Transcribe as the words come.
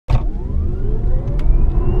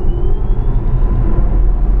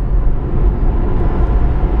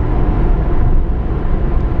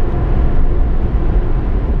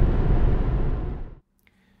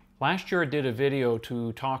Last year I did a video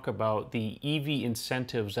to talk about the EV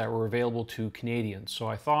incentives that were available to Canadians. So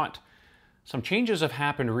I thought some changes have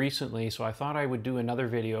happened recently, so I thought I would do another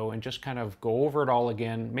video and just kind of go over it all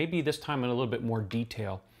again, maybe this time in a little bit more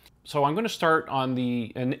detail. So I'm going to start on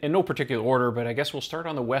in no particular order, but I guess we'll start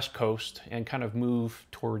on the West Coast and kind of move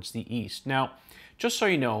towards the east. Now, just so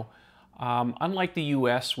you know, unlike the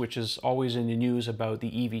US, which is always in the news about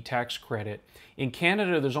the EV tax credit, in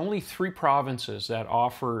Canada there's only 3 provinces that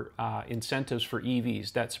offer incentives for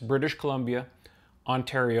EVs. That's British Columbia,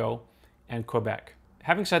 Ontario, and Quebec.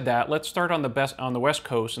 Having said that, let's start on the West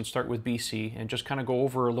Coast and start with BC and just kind of go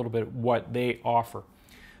over a little bit what they offer.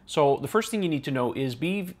 So the first thing you need to know is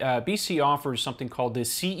BC offers something called the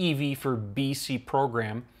CEVforBC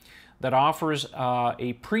Program that offers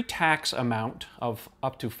a pre-tax amount of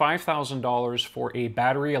up to $5,000 for a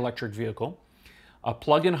battery electric vehicle, a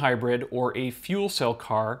plug-in hybrid, or a fuel cell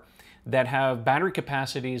car that have battery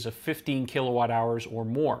capacities of 15 kilowatt hours or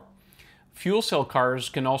more. Fuel cell cars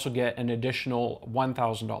can also get an additional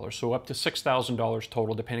 $1,000, so up to $6,000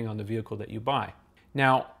 total depending on the vehicle that you buy.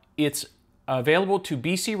 Now, it's available to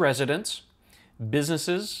BC residents,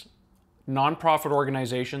 businesses, nonprofit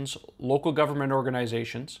organizations, local government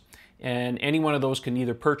organizations, and any one of those can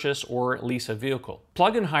either purchase or lease a vehicle.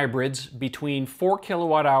 Plug-in hybrids between 4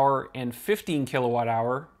 kilowatt hour and 15 kilowatt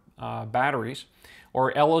hour batteries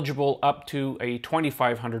are eligible up to a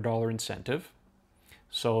 $2,500 incentive.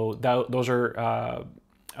 So those are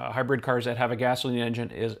hybrid cars that have a gasoline engine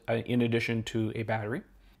in addition to a battery.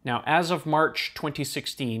 Now, as of March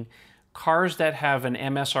 2016, cars that have an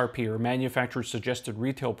MSRP, or manufacturer suggested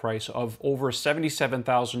retail price, of over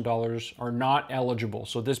 $77,000 are not eligible.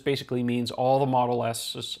 So this basically means all the Model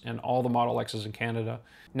S's and all the Model X's in Canada.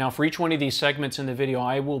 Now, for each one of these segments in the video,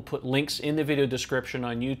 I will put links in the video description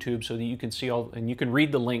on YouTube so that you can see and you can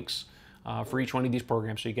read the links for each one of these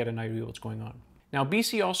programs so you get an idea of what's going on. Now,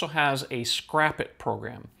 BC also has a Scrap It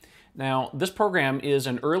program. Now, this program is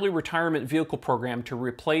an early retirement vehicle program to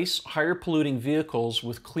replace higher polluting vehicles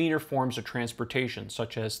with cleaner forms of transportation,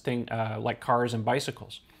 such as like cars and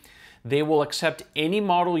bicycles. They will accept any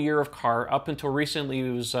model year of car. Up until recently,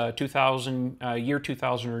 it was year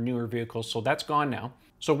 2000 or newer vehicles, so that's gone now.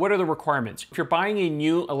 So what are the requirements? If you're buying a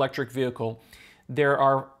new electric vehicle,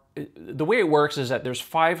 the way it works is that there's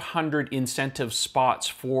 500 incentive spots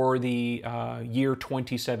for the year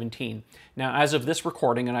 2017. Now, as of this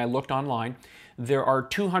recording, and I looked online, there are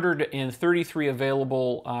 233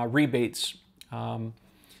 available rebates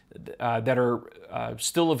that are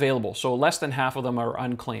still available. So less than half of them are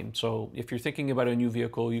unclaimed. So if you're thinking about a new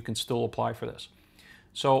vehicle, you can still apply for this.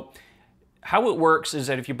 So how it works is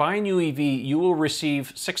that if you buy a new EV, you will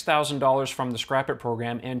receive $6,000 from the Scrap It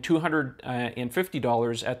program and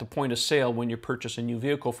 $250 at the point of sale when you purchase a new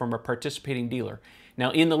vehicle from a participating dealer. Now,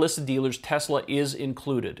 in the list of dealers, Tesla is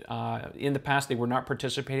included. In the past, they were not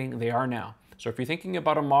participating. They are now. So if you're thinking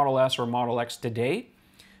about a Model S or a Model X today,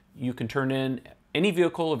 you can turn in any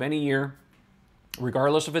vehicle of any year,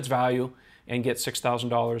 regardless of its value, and get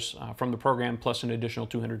 $6,000 from the program plus an additional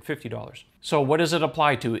 $250. So what does it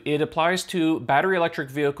apply to? It applies to battery electric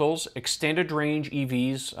vehicles, extended range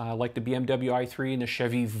EVs like the BMW i3 and the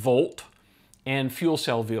Chevy Volt, and fuel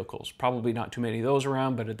cell vehicles. Probably not too many of those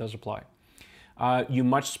around, but it does apply. You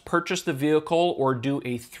must purchase the vehicle or do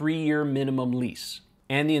a 3-year minimum lease.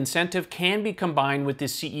 And the incentive can be combined with the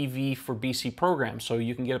CEVforBC program. So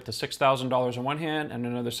you can get up to $6,000 on one hand and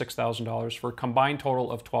another $6,000 for a combined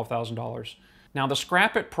total of $12,000. Now, the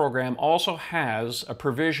Scrap It program also has a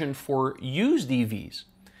provision for used EVs.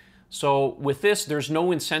 So with this, there's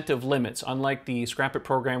no incentive limits. Unlike the Scrap It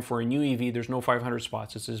program for a new EV, there's no 500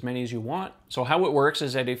 spots. It's as many as you want. So how it works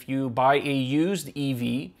is that if you buy a used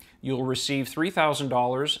EV, you'll receive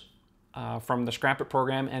 $3,000 from the Scrap It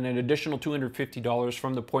program and an additional $250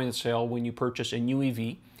 from the point of sale when you purchase a new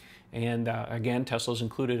EV. And again, Tesla's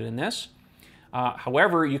included in this.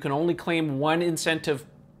 However, you can only claim one incentive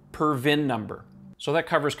per VIN number. So that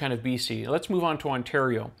covers kind of BC. Let's move on to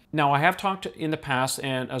Ontario. Now, I have talked in the past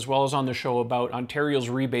and as well as on the show about Ontario's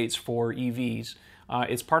rebates for EVs.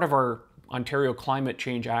 It's part of our Ontario Climate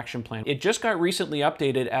Change Action Plan. It just got recently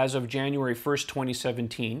updated as of January 1st,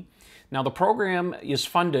 2017. Now, the program is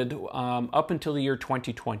funded up until the year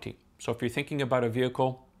 2020. So if you're thinking about a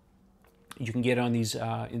vehicle, you can get on these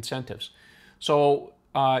incentives. So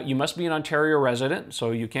you must be an Ontario resident,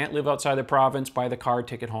 so you can't live outside the province, buy the car,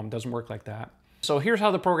 take it home. It doesn't work like that. So here's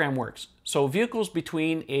how the program works. So vehicles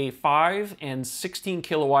between a 5 and 16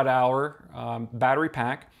 kilowatt hour battery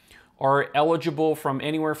pack are eligible from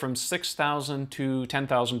anywhere from $6,000 to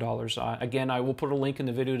 $10,000. Again, I will put a link in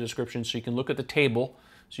the video description so you can look at the table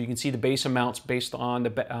So you can see the base amounts based on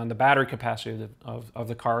the battery capacity of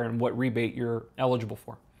the car and what rebate you're eligible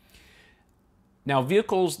for. Now,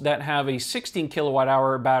 vehicles that have a 16 kilowatt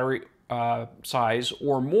hour battery size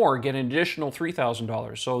or more get an additional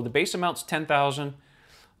 $3,000. So the base amount's $10,000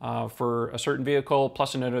 for a certain vehicle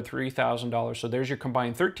plus another $3,000. So there's your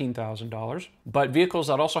combined $13,000. But vehicles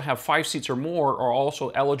that also have 5 seats or more are also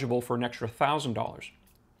eligible for an extra $1,000.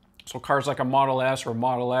 So cars like a Model S or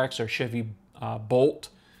Model X or Chevy Bolt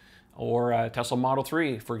or a Tesla Model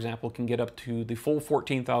 3, for example, can get up to the full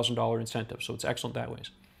 $14,000 incentive. So it's excellent that way.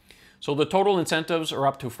 So the total incentives are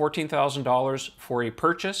up to $14,000 for a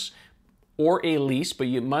purchase or a lease, but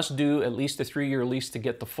you must do at least a 3-year lease to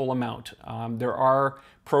get the full amount. There are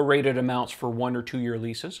prorated amounts for 1 or 2 year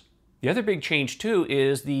leases. The other big change too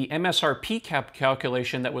is the MSRP cap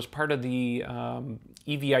calculation that was part of the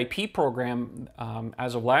EVIP program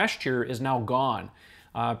as of last year is now gone.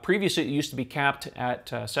 Previously, it used to be capped at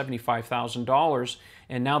 $75,000,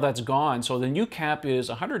 and now that's gone. So the new cap is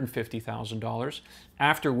 $150,000,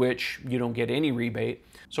 after which you don't get any rebate.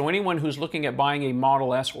 So anyone who's looking at buying a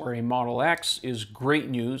Model S or a Model X is great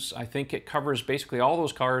news. I think it covers basically all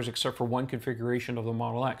those cars except for one configuration of the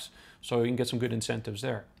Model X. So you can get some good incentives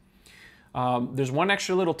there. There's one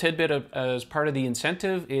extra little tidbit as part of the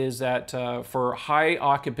incentive is that for high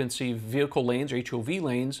occupancy vehicle lanes or HOV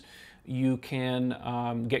lanes, you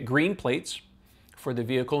can get green plates for the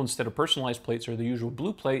vehicle instead of personalized plates or the usual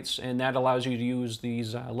blue plates, and that allows you to use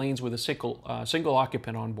these lanes with a single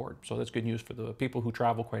occupant on board. So that's good news for the people who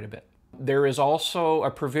travel quite a bit. There is also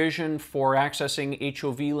a provision for accessing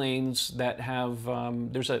HOV lanes that have,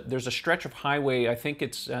 there's a stretch of highway, I think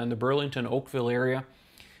it's in the Burlington-Oakville area,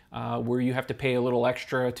 where you have to pay a little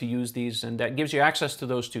extra to use these, and that gives you access to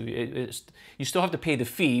those too. You still have to pay the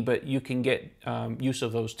fee, but you can get use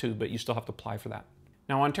of those too, but you still have to apply for that.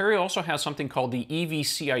 Now, Ontario also has something called the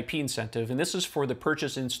EVCIP incentive, and this is for the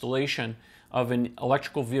purchase installation of an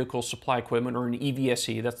electrical vehicle supply equipment, or an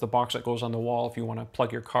EVSE. That's the box that goes on the wall if you want to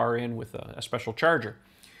plug your car in with a special charger.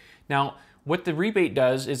 Now, what the rebate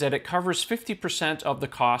does is that it covers 50% of the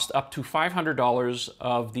cost up to $500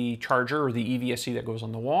 of the charger or the EVSE that goes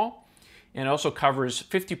on the wall. And it also covers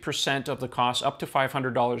 50% of the cost up to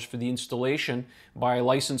 $500 for the installation by a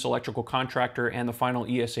licensed electrical contractor and the final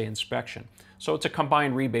ESA inspection. So it's a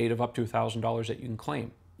combined rebate of up to $1,000 that you can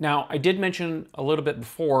claim. Now, I did mention a little bit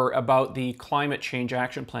before about the climate change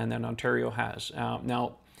action plan that Ontario has.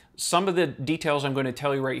 Now, some of the details I'm going to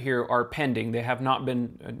tell you right here are pending. They have not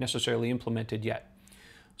been necessarily implemented yet.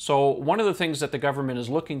 So one of the things that the government is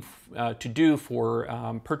looking to do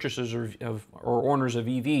for purchasers or owners of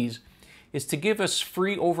EVs is to give us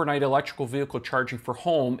free overnight electrical vehicle charging for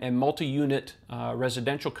home and multi-unit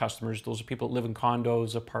residential customers. Those are people that live in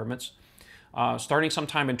condos, apartments, starting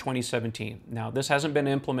sometime in 2017. Now, this hasn't been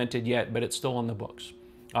implemented yet, but it's still on the books.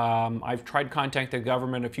 I've tried contacting the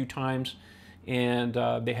government a few times, and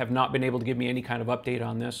they have not been able to give me any kind of update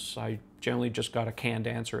on this. I generally just got a canned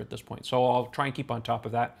answer at this point. So I'll try and keep on top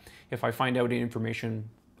of that. If I find out any information,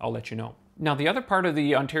 I'll let you know. Now, the other part of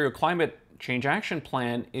the Ontario Climate Change Action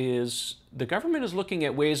Plan is the government is looking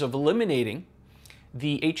at ways of eliminating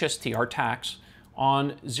the HST, our tax,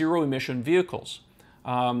 on zero-emission vehicles.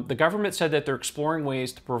 The government said that they're exploring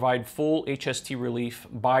ways to provide full HST relief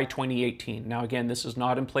by 2018. Now, again, this is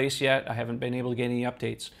not in place yet. I haven't been able to get any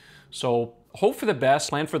updates. So hope for the best,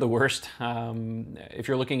 plan for the worst if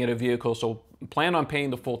you're looking at a vehicle. So plan on paying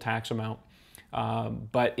the full tax amount.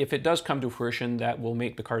 But if it does come to fruition, that will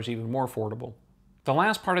make the cars even more affordable. The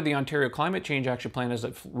last part of the Ontario Climate Change Action Plan as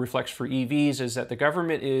it reflects for EVs is that the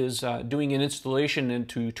government is doing an installation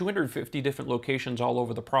into 250 different locations all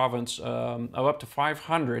over the province of up to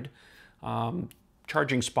 500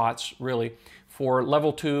 charging spots, really, for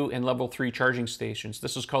level 2 and level 3 charging stations.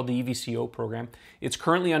 This is called the EVCO program. It's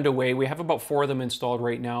currently underway. We have about 4 of them installed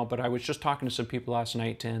right now, but I was just talking to some people last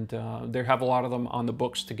night, and they have a lot of them on the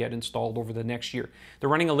books to get installed over the next year. They're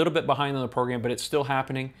running a little bit behind on the program, but it's still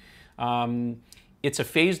happening. It's a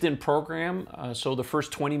phased-in program, so the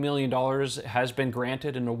first $20 million has been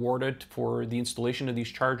granted and awarded for the installation of these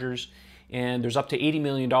chargers, and there's up to $80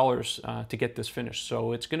 million to get this finished.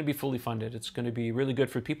 So it's going to be fully funded. It's going to be really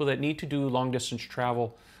good for people that need to do long-distance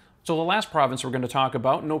travel. So the last province we're going to talk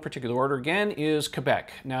about, in no particular order again, is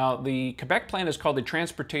Quebec. Now, the Quebec plan is called the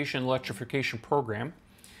Transportation Electrification Program.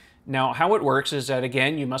 Now, how it works is that,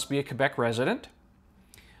 again, you must be a Quebec resident.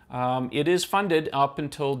 It is funded up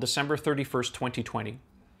until December 31st, 2020.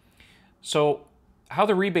 So how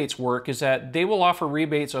the rebates work is that they will offer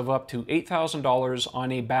rebates of up to $8,000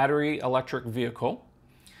 on a battery electric vehicle.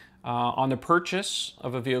 on the purchase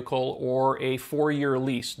of a vehicle or a 4-year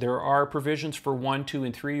lease. There are provisions for 1, 2,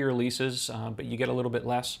 and 3-year leases, but you get a little bit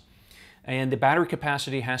less. And the battery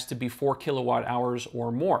capacity has to be 4 kilowatt hours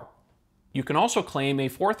or more. You can also claim a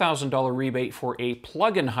 $4,000 rebate for a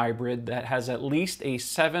plug-in hybrid that has at least a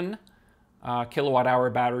 7 kilowatt hour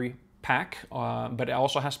battery pack, but it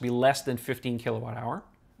also has to be less than 15 kilowatt hour.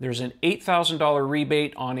 There's an $8,000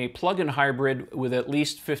 rebate on a plug-in hybrid with at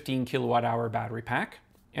least 15 kilowatt hour battery pack.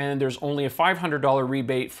 And there's only a $500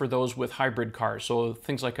 rebate for those with hybrid cars. So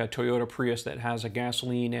things like a Toyota Prius that has a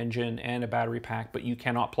gasoline engine and a battery pack, but you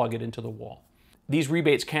cannot plug it into the wall. These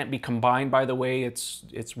rebates can't be combined, by the way. It's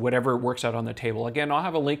whatever works out on the table. Again, I'll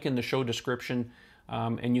have a link in the show description,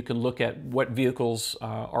 and you can look at what vehicles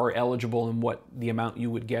are eligible and what the amount you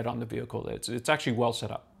would get on the vehicle. It's actually well set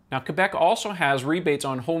up. Now, Quebec also has rebates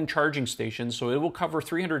on home charging stations, so it will cover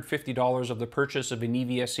 $350 of the purchase of an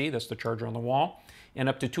EVSC, that's the charger on the wall, and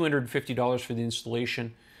up to $250 for the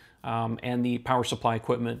installation and the power supply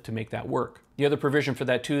equipment to make that work. The other provision for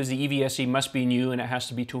that too is the EVSC must be new and it has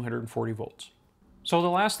to be 240 volts. So the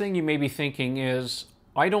last thing you may be thinking is,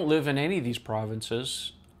 I don't live in any of these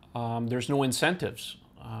provinces. There's no incentives.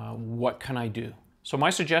 What can I do? So my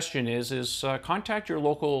suggestion is contact your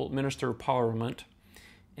local Minister of Parliament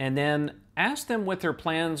and then ask them what their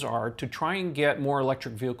plans are to try and get more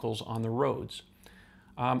electric vehicles on the roads.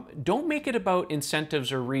 Don't make it about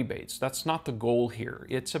incentives or rebates. That's not the goal here.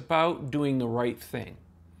 It's about doing the right thing.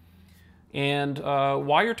 And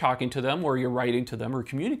while you're talking to them, or you're writing to them, or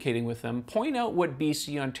communicating with them, point out what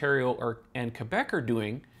BC, Ontario, and Quebec are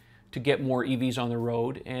doing to get more EVs on the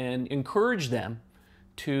road and encourage them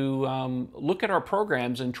to look at our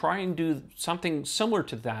programs and try and do something similar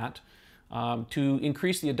to that to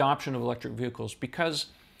increase the adoption of electric vehicles. Because,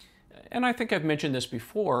 and I think I've mentioned this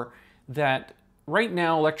before, that right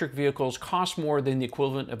now electric vehicles cost more than the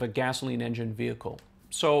equivalent of a gasoline engine vehicle.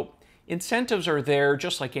 So incentives are there,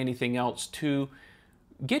 just like anything else, to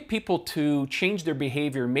get people to change their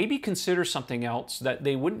behavior, maybe consider something else that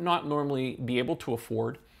they would not normally be able to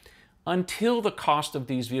afford, until the cost of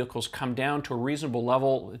these vehicles come down to a reasonable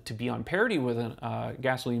level to be on parity with a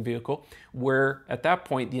gasoline vehicle, where at that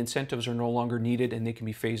point the incentives are no longer needed and they can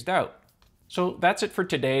be phased out. So that's it for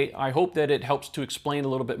today. I hope that it helps to explain a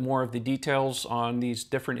little bit more of the details on these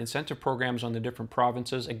different incentive programs on the different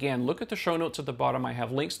provinces. Again, look at the show notes at the bottom. I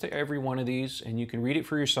have links to every one of these, and you can read it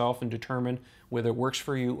for yourself and determine whether it works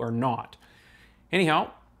for you or not.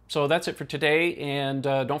 Anyhow, so that's it for today, and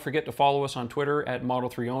don't forget to follow us on Twitter at Model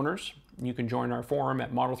 3 Owners. You can join our forum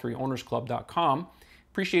at model3ownersclub.com.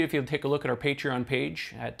 Appreciate if you'll take a look at our Patreon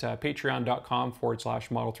page at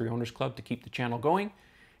patreon.com/Model 3 Owners Club to keep the channel going.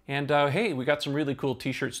 And hey, we got some really cool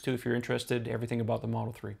t-shirts too if you're interested, everything about the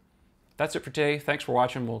Model 3. That's it for today. Thanks for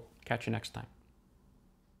watching. We'll catch you next time.